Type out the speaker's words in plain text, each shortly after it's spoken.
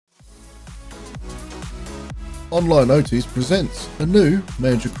Online Notice presents a new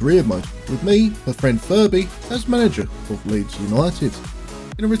manager career mode with me, her friend Furby, as manager of Leeds United.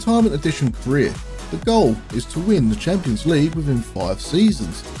 In a retirement edition career, the goal is to win the Champions League within 5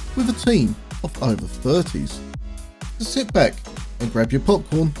 seasons with a team of over 30s. So sit back and grab your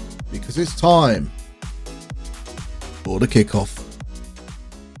popcorn because it's time for the kickoff.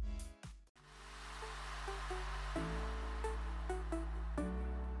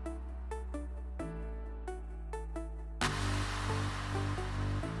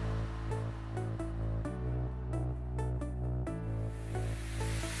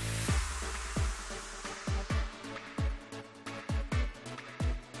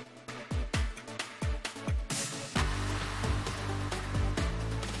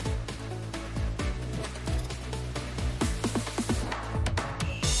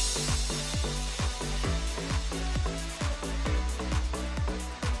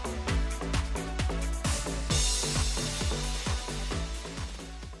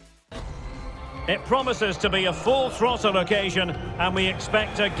 It promises to be a full-throttle occasion, and we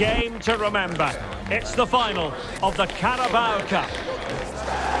expect a game to remember. It's the final of the Carabao Cup.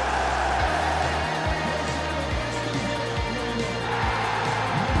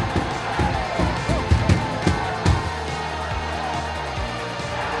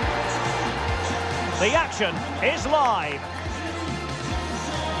 The action is live.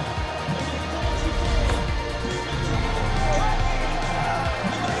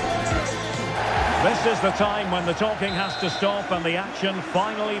 This is the time when the talking has to stop and the action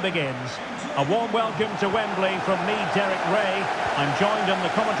finally begins. A warm welcome to Wembley from me, Derek Ray. I'm joined in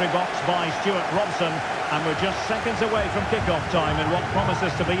the commentary box by Stuart Robson, and we're just seconds away from kick-off time in what promises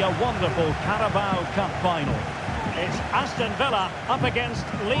to be a wonderful Carabao Cup final. It's Aston Villa up against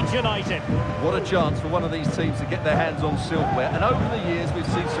Leeds United. What a chance for one of these teams to get their hands on silverware, and over the years we've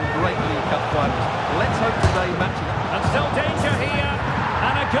seen some great League Cup finals. Let's hope today matches it. And still danger here,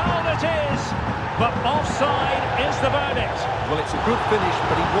 and a goal it is. But offside is the verdict. Well, it's a good finish,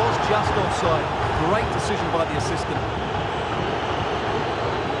 but he was just offside. Great decision by the assistant.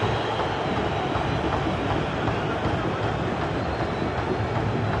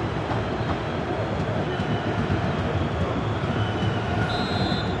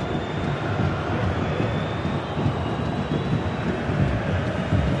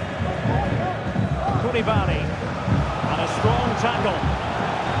 Furby, and a strong tackle.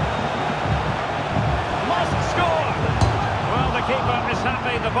 The keeper is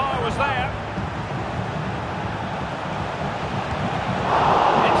happy, the bar was there.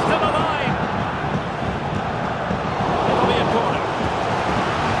 It's still alive. It'll be a corner.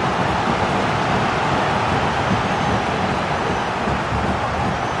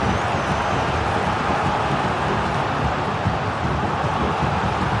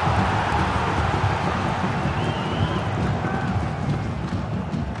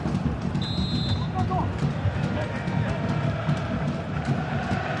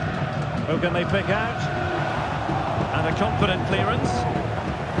 Who can they pick out? And a confident clearance.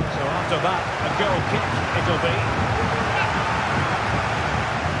 So after that, a goal kick it'll be.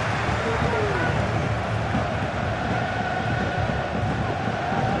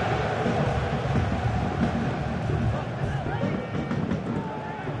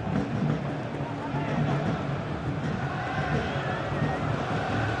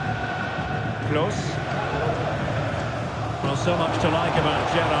 Close. Well, so much to like about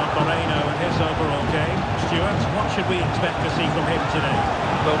Gerard Moreno and his overall game. Stuart, what should we expect to see from him today?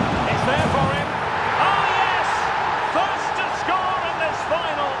 Well, it's there for him. Oh, yes! First to score in this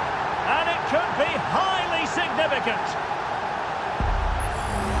final, and it could be highly significant.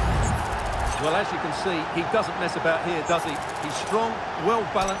 Well, as you can see, he doesn't mess about here, does he? He's strong,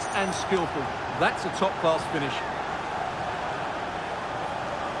 well-balanced and skillful. That's a top-class finish.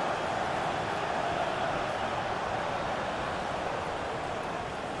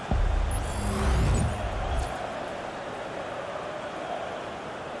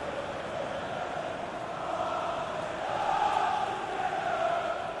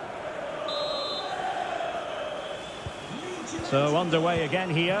 So underway again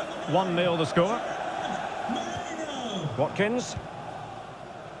here, 1-0 the score. Watkins.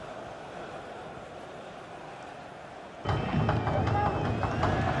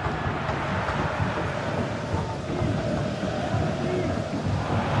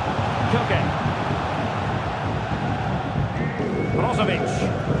 Koke. Brozovic.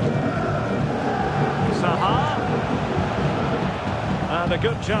 Saha. And a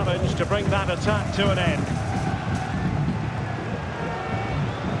good challenge to bring that attack to an end.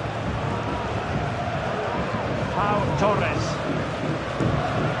 Torres.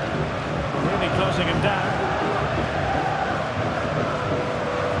 Really closing him down.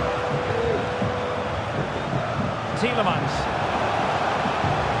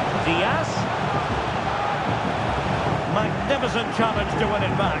 Magnificent challenge to win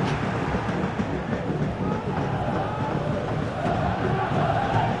it back.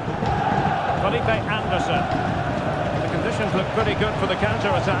 Felipe Anderson. The conditions look pretty good for the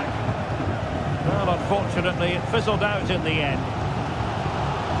counter-attack. Well, unfortunately, it fizzled out in the end.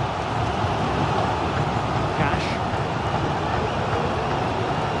 Cash.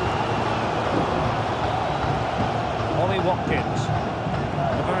 Ollie Watkins.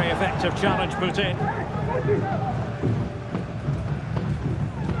 A very effective challenge put in.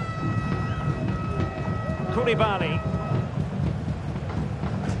 Koulibaly.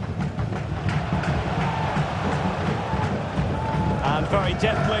 And very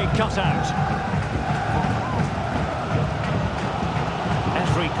deftly cut out.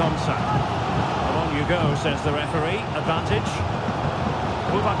 Esri Konsa. Along you go, says the referee. Advantage.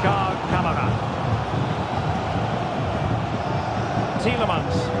 Boubacar Kamara.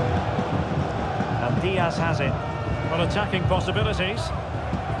 Tielemans. And Diaz has it. Well, attacking possibilities.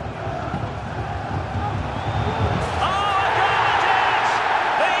 Oh, it is!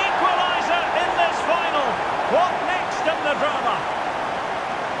 The equaliser in this final. What next in the drama?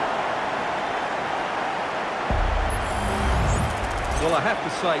 Well, I have to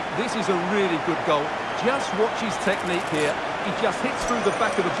say, this is a really good goal. Just watch his technique here. He just hits through the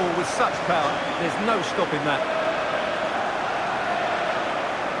back of the ball with such power. There's no stopping that.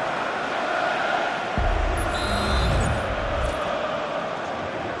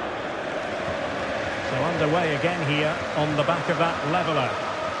 So underway again here on the back of that leveller.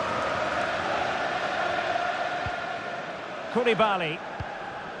 Koulibaly.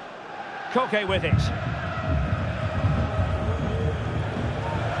 Koke with it.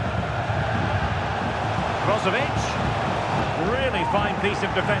 Brozovic. Really fine piece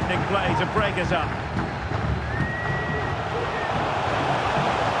of defending play to break us up.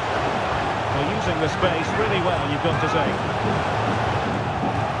 They're using the space really well, you've got to say.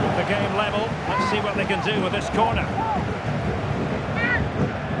 With the game level, let's see what they can do with this corner.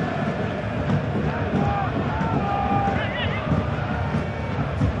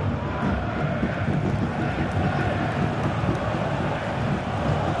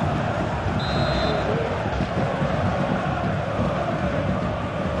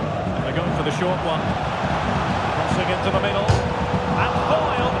 For the short one, crossing into the middle, and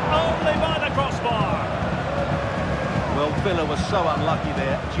foiled only by the crossbar. Well, Villa was so unlucky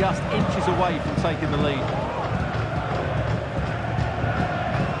there, just inches away from taking the lead.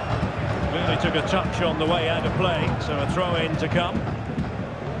 Really took a touch on the way out of play, so a throw-in to come.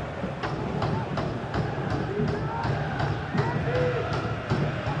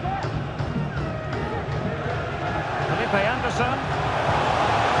 Felipe Anderson.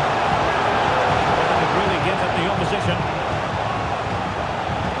 The opposition.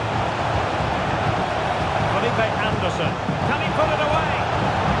 Felipe Anderson. Can he put it away?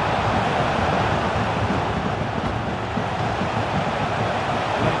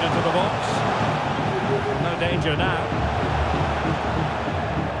 Played into the box. No danger now.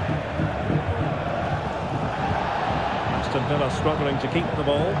 Aston Villa struggling to keep the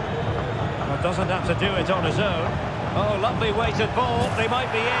ball. But doesn't have to do it on his own. Oh, lovely weighted ball. They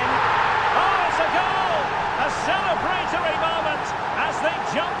might be in. Oh, it's a goal! A celebratory moment as they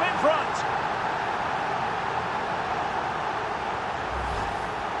jump in front.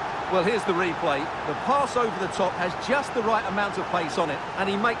 Well, here's the replay. The pass over the top has just the right amount of pace on it, and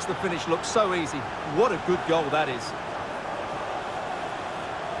he makes the finish look so easy. What a good goal that is.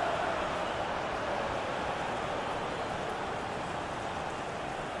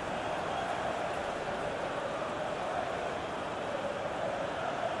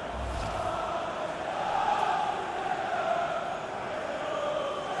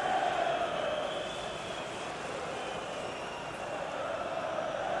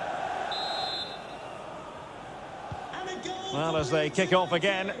 Well, as they kick off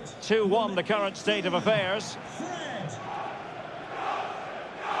again, 2-1 the current state of affairs.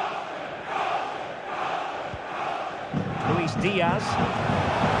 Luis Diaz.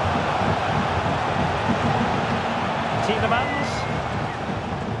 Tielemans.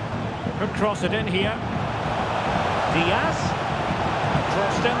 Could cross it in here. Diaz.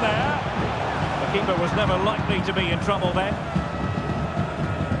 Crossed in there. The keeper was never likely to be in trouble then.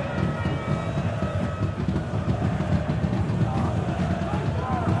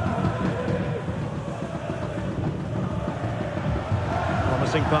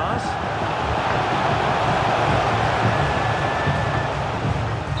 Pass.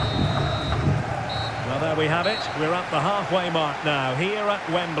 Well, there we have it. We're at the halfway mark now, here at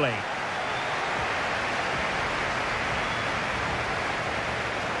Wembley.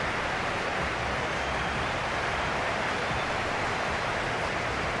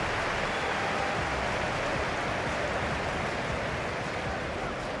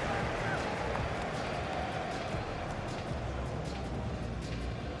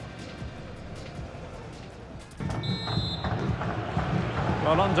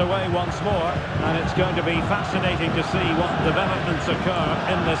 Well, underway once more, and it's going to be fascinating to see what developments occur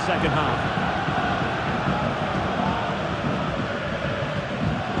in this second half.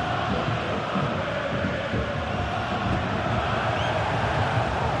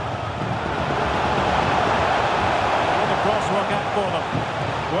 Crosswork out for them.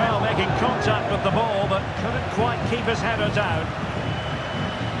 Well, making contact with the ball, but couldn't quite keep his header down.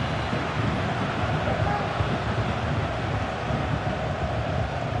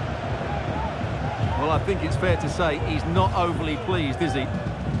 Well, I think it's fair to say he's not overly pleased, is he? And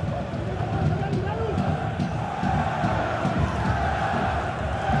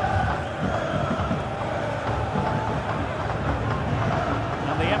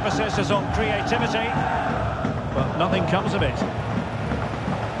the emphasis is on creativity. But nothing comes of it.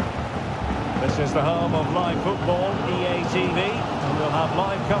 This is the home of live football, EA TV, and we'll have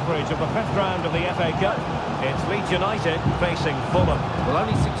live coverage of the fifth round of the FA Cup. It's Leeds United facing Fulham. Well,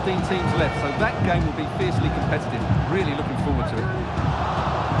 only 16 teams left, so that game will be fiercely competitive. Really looking forward to it.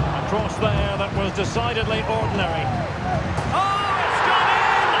 A cross there that was decidedly ordinary. Oh, it's gone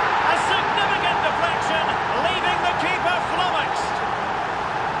in! A significant deflection, leaving the keeper flummoxed.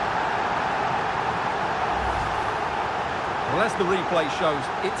 Well, as the replay shows,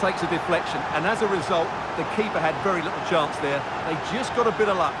 it takes a deflection, and as a result, the keeper had very little chance there. They just got a bit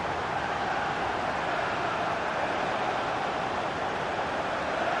of luck.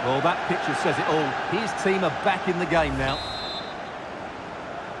 Well, that picture says it all. His team are back in the game now.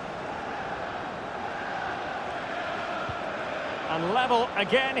 And level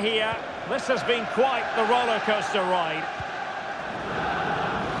again here. This has been quite the roller coaster ride.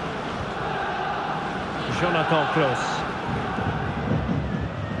 Jonathan Klaus.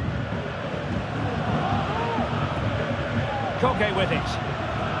 Koke with it.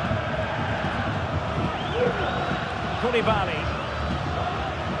 Koulibaly.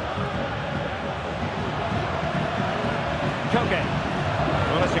 Koke.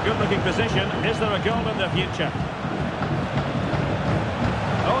 Well, it's a good-looking position. Is there a goal in the future?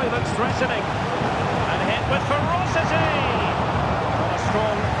 Oh, he looks threatening. And hit with ferocity. Well, a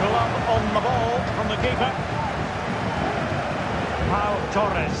strong glove on the ball from the keeper. Pau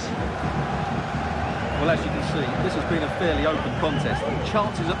Torres. Well, as you can see, this has been a fairly open contest.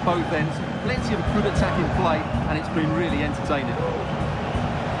 Chances at both ends, plenty of good attacking play, and it's been really entertaining.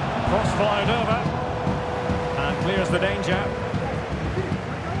 Cross fired over. And clears the danger.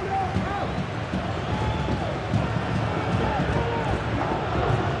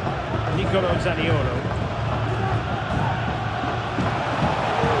 Nicolo Zaniolo.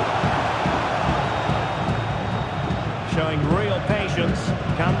 Showing real patience.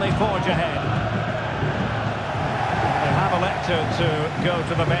 Can they forge ahead? They have elected to go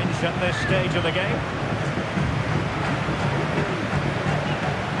to the bench at this stage of the game.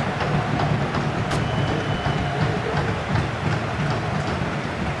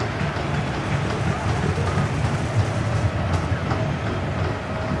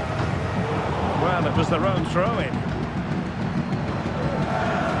 Well, it was their own throw-in.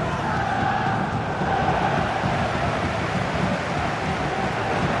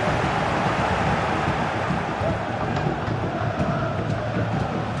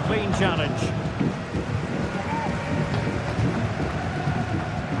 Clean challenge.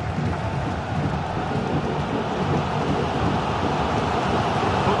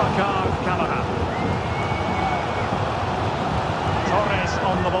 Boubacar Kamara. Torres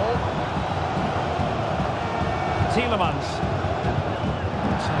on the ball. Tielemans.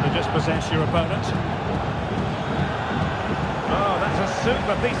 That's how to dispossess your opponent. Oh, that's a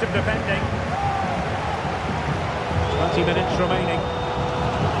super piece of defending. 20 minutes remaining.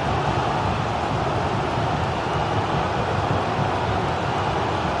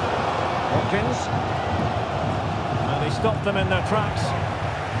 Watkins. And they stopped them in their tracks.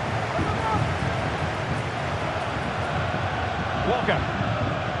 Walker.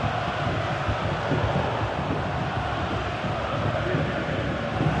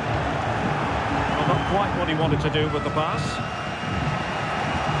 Well, not quite what he wanted to do with the pass.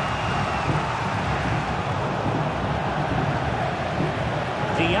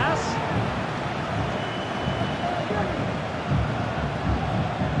 Diaz.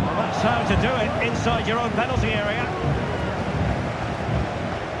 Well, that's how to do it inside your own penalty area.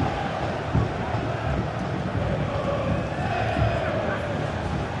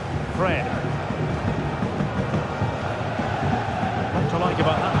 Fred. What to like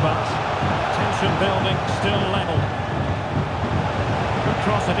about that pass? Tension building, still level. Could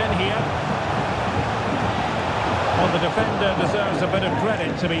cross it in here. Well, the defender deserves a bit of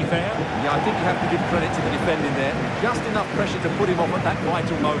credit, to be fair. Yeah, I think you have to give credit to the defending there. Just enough pressure to put him off at that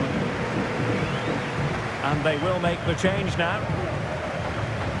vital moment. And they will make the change now.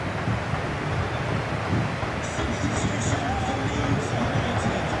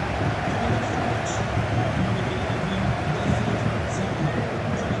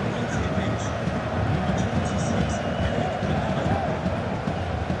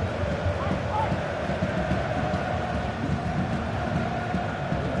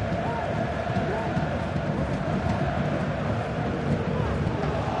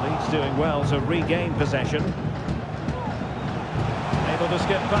 Doing well to regain possession. Able to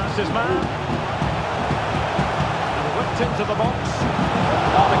skip past his man. And whipped into the box.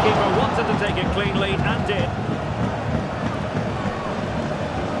 Oh, the keeper wanted to take it cleanly and did.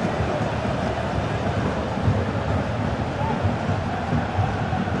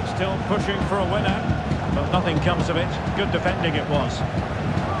 Still pushing for a winner, but nothing comes of it. Good defending it was.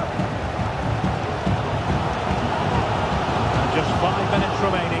 And just 5 minutes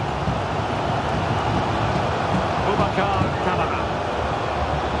remaining. Kamara.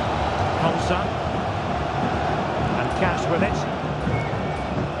 Holsa. And Cash with it.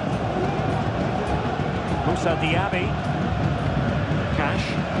 Moussa Diaby. Cash.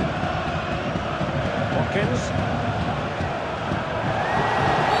 Watkins.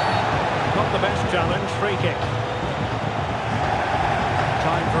 Not the best challenge, free kick.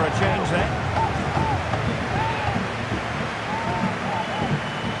 Time for a change then.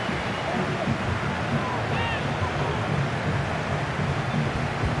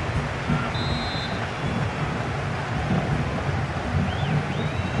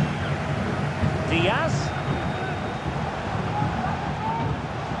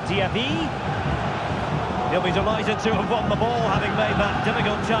 Diaby. He'll be delighted to have won the ball, having made that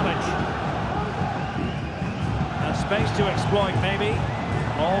difficult challenge. And space to exploit, maybe.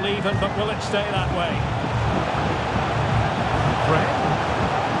 All even, but will it stay that way? Fred.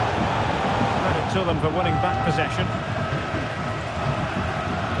 Credit to them for winning back possession.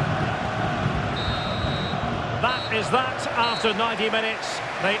 That is that after 90 minutes.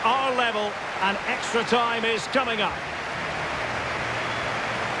 They are level, and extra time is coming up.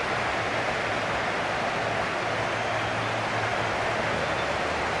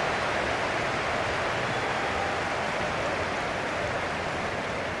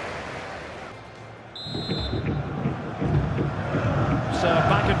 So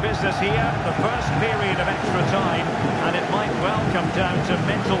back in business here, the first period of extra time, and it might well come down to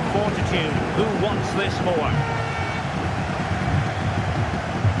mental fortitude. Who wants this more?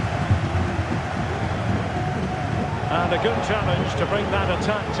 And a good challenge to bring that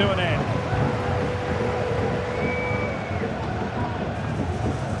attack to an end.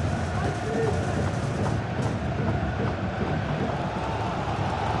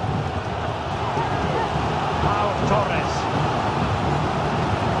 Torres.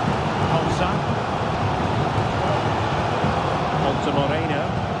 Holsa. Moreno.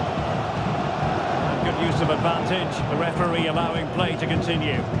 And good use of advantage. The referee allowing play to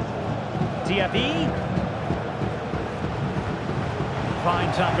continue. Diaby.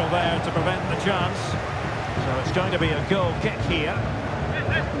 Fine tackle there to prevent the chance. So it's going to be a goal kick here.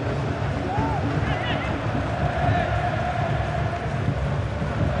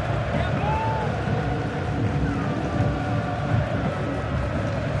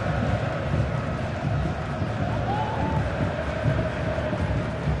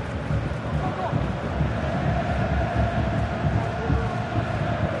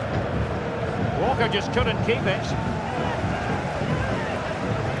 Just couldn't keep it.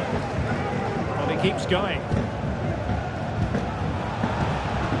 Well, he keeps going.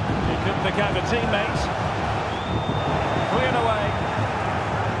 He couldn't pick out a teammate. Cleared away.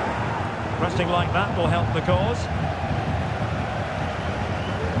 Pressing like that will help the cause.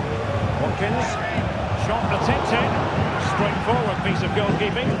 Watkins. Shot attempted. Straightforward piece of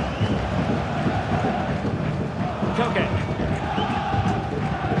goalkeeping. Koke.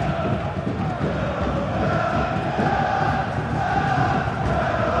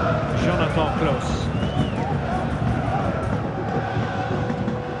 Close.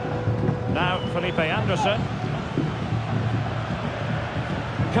 Now Felipe Anderson.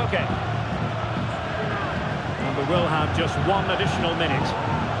 Koke. And we will have just one additional minute.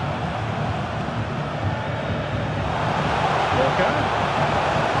 Walker.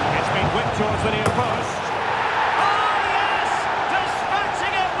 It's been whipped towards the near post. Oh yes!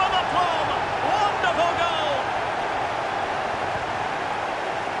 Dispatching it with aplomb. Wonderful goal.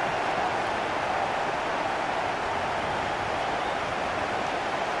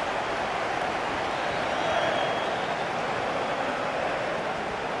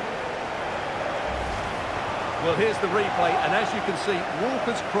 Well, here's the replay, and as you can see,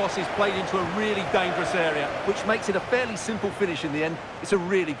 Walker's cross is played into a really dangerous area, which makes it a fairly simple finish in the end. It's a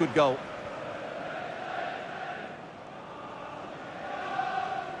really good goal.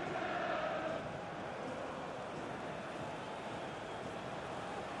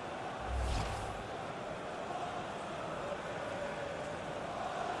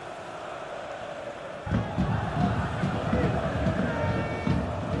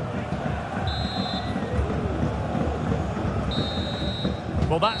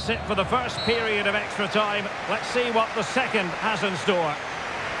 Well, that's it for the first period of extra time. Let's see what the second has in store.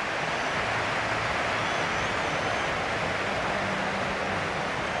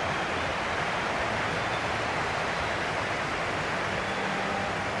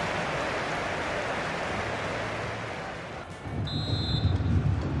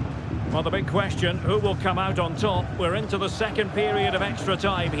 Well, the big question, who will come out on top? We're into the second period of extra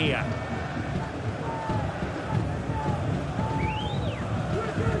time here.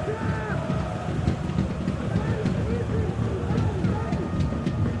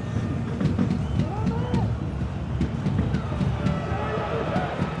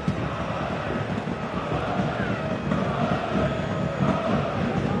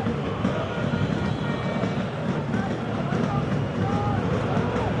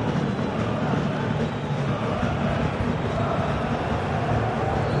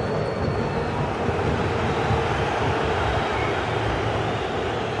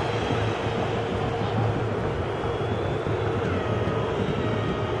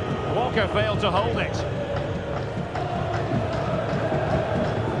 Walker failed to hold it.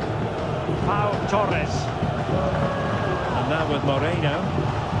 Pau Torres. And now with Moreno.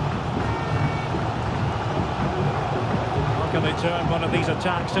 How can they turn one of these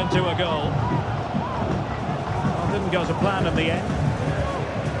attacks into a goal? Well, didn't go to plan in the end.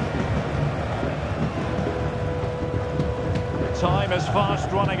 Time is fast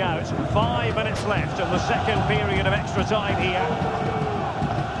running out. 5 minutes left in the second period of extra time here.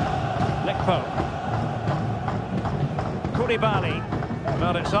 Koulibaly.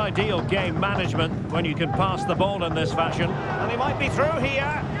 Well, it's ideal game management when you can pass the ball in this fashion. And he might be through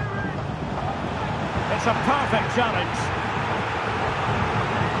here. It's a perfect challenge.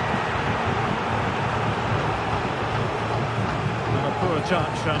 And a poor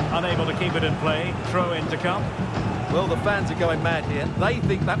touch and unable to keep it in play. Throw in to come. Well, the fans are going mad here. They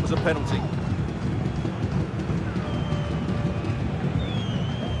think that was a penalty.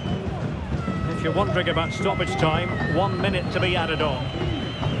 If you're wondering about stoppage time, 1 minute to be added on.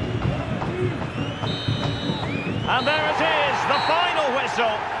 And there it is, the final whistle.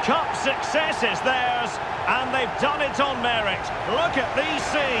 Cup success is theirs, and they've done it on merit. Look at these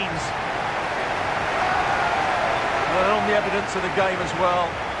scenes. Well, on the evidence of the game as well,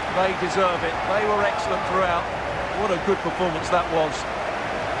 they deserve it. They were excellent throughout. What a good performance that was.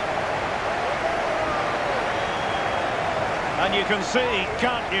 And you can see,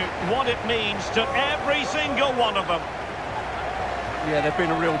 can't you, what it means to every single one of them. Yeah, they've been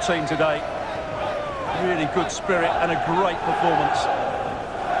a real team today. Really good spirit and a great performance.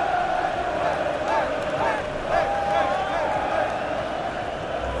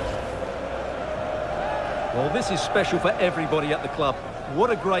 Well, this is special for everybody at the club.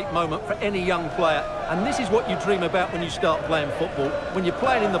 What a great moment for any young player. And this is what you dream about when you start playing football. When you're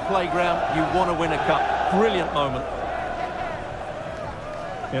playing in the playground, you want to win a cup. Brilliant moment.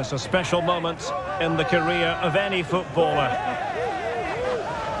 Yes, a special moment in the career of any footballer.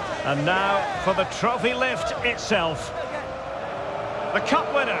 And now for the trophy lift itself. The cup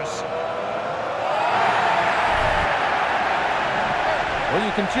winners. Well,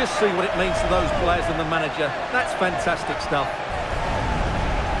 you can just see what it means to those players and the manager. That's fantastic stuff.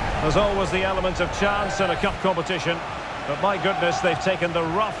 There's always the element of chance in a cup competition. But my goodness, they've taken the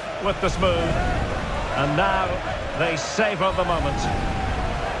rough with the smooth. And now they savour the moment.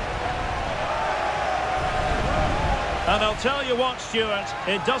 And I'll tell you what, Stuart,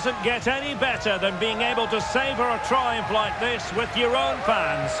 it doesn't get any better than being able to savour a triumph like this with your own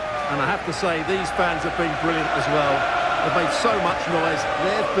fans. And I have to say, these fans have been brilliant as well. They've made so much noise.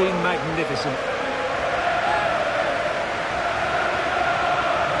 They've been magnificent.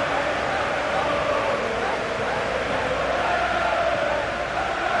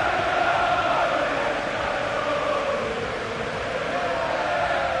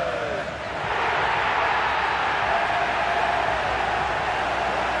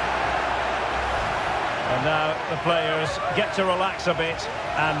 And now the players get to relax a bit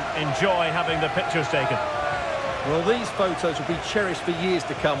and enjoy having the pictures taken. Well, these photos will be cherished for years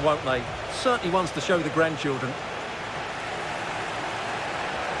to come, won't they? Certainly ones to show the grandchildren.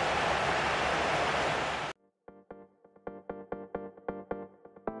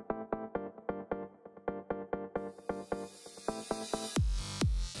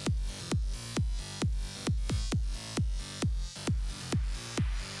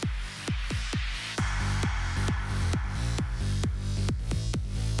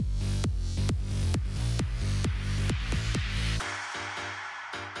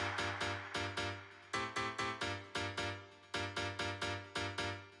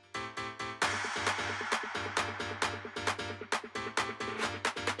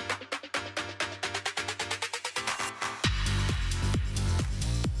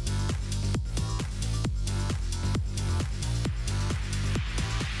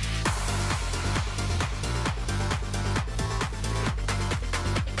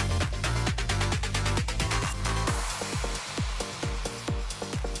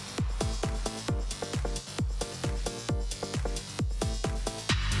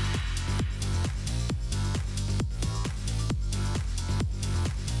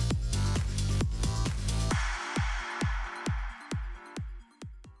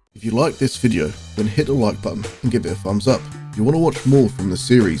 If you like this video, then hit the like button and give it a thumbs up. If you want to watch more from the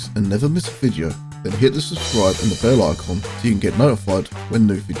series and never miss a video, then hit the subscribe and the bell icon so you can get notified when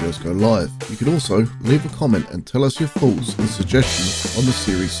new videos go live. You can also leave a comment and tell us your thoughts and suggestions on the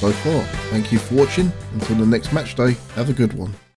series so far. Thank you for watching. Until the next match day, have a good one.